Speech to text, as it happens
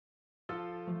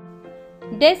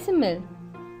Decimal.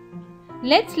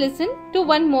 Let's listen to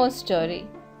one more story.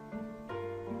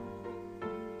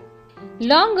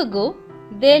 Long ago,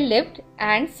 there lived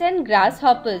ants and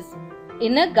grasshoppers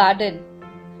in a garden.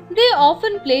 They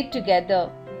often played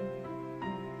together.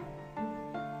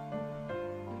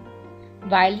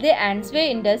 While the ants were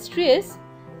industrious,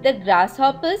 the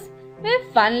grasshoppers were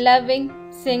fun-loving,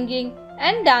 singing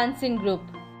and dancing group.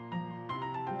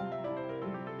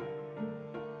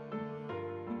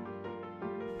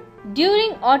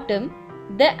 During autumn,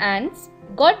 the ants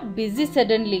got busy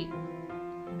suddenly.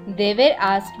 They were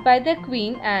asked by the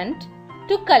queen ant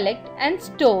to collect and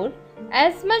store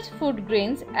as much food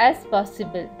grains as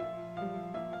possible.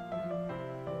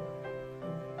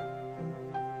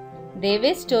 They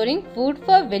were storing food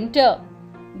for winter,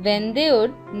 when they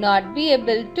would not be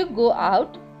able to go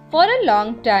out for a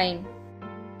long time.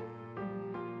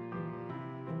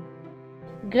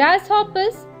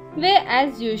 Grasshoppers were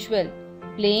as usual,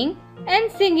 playing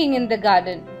and singing in the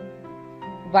garden.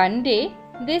 One day,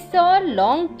 they saw a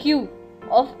long queue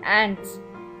of ants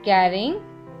carrying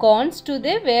corns to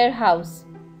their warehouse.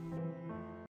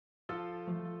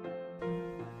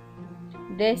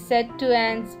 They said to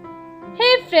ants,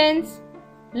 "Hey friends,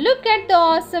 look at the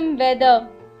awesome weather.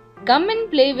 Come and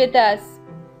play with us.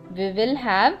 We will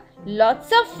have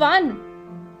lots of fun."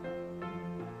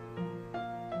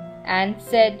 Ants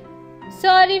said,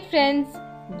 "Sorry friends,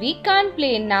 we can't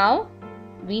play now.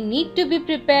 We need to be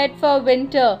prepared for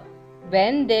winter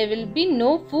when there will be no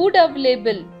food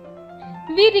available.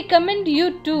 We recommend you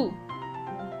too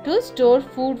to store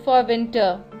food for winter."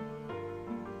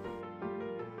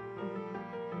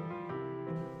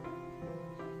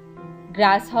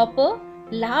 Grasshopper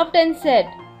laughed and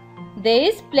said, "There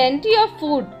is plenty of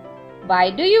food. Why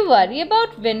do you worry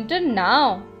about winter now?"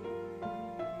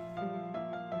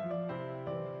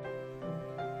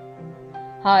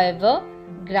 However,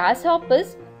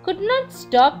 grasshoppers could not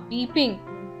stop peeping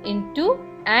into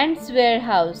ants'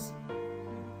 warehouse.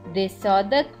 They saw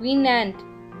the queen ant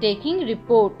taking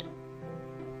report.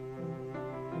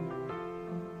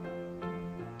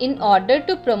 In order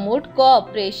to promote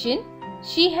cooperation,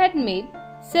 she had made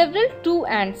several two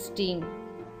ants team.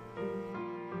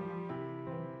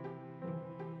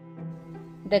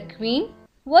 The queen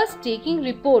was taking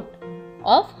report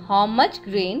of how much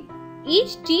grain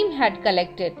each team had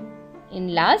collected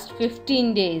in last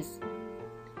 15 days.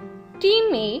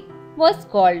 Team A was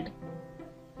called.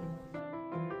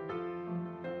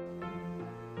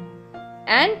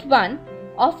 Ant 1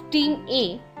 of Team A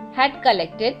had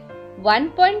collected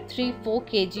 1.34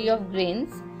 kg of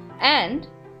grains and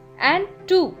Ant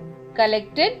 2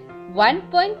 collected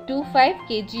 1.25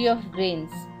 kg of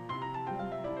grains.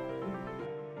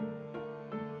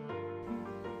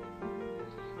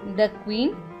 The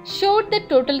queen showed the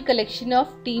total collection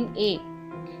of Team A.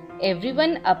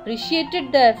 Everyone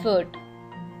appreciated the effort.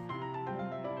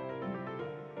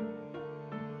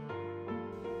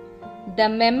 The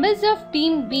members of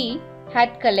Team B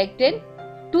had collected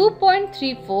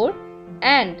 2.34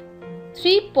 and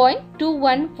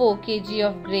 3.214 kg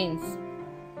of grains.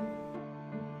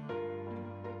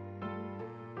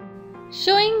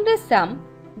 Showing the sum,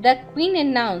 the queen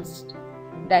announced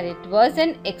that it was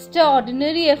an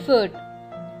extraordinary effort.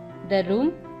 The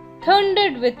room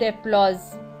thundered with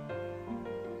applause.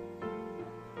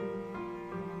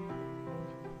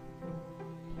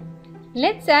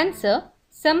 Let's answer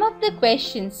some of the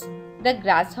questions the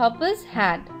grasshoppers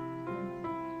had.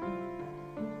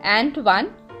 Ant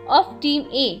 1 of Team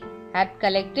A had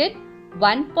collected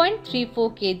 1.34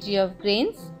 kg of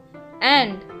grains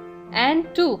and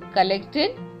Ant 2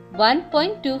 collected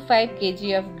 1.25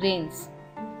 kg of grains.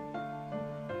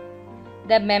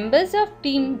 The members of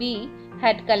Team B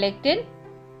had collected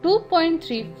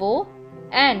 2.34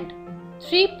 and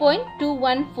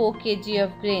 3.214 kg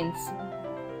of grains.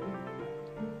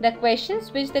 The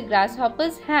questions which the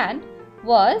grasshoppers had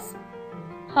was,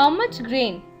 how much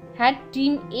grain had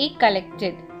Team A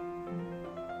collected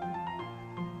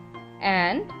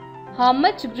and how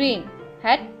much grain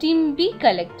had Team B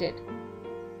collected.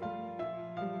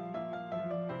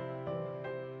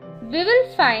 We will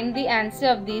find the answer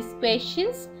of these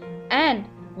questions and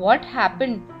what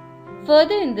happened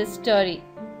further in this story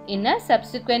in our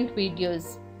subsequent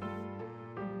videos.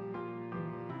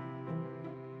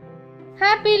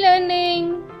 Happy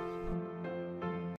learning!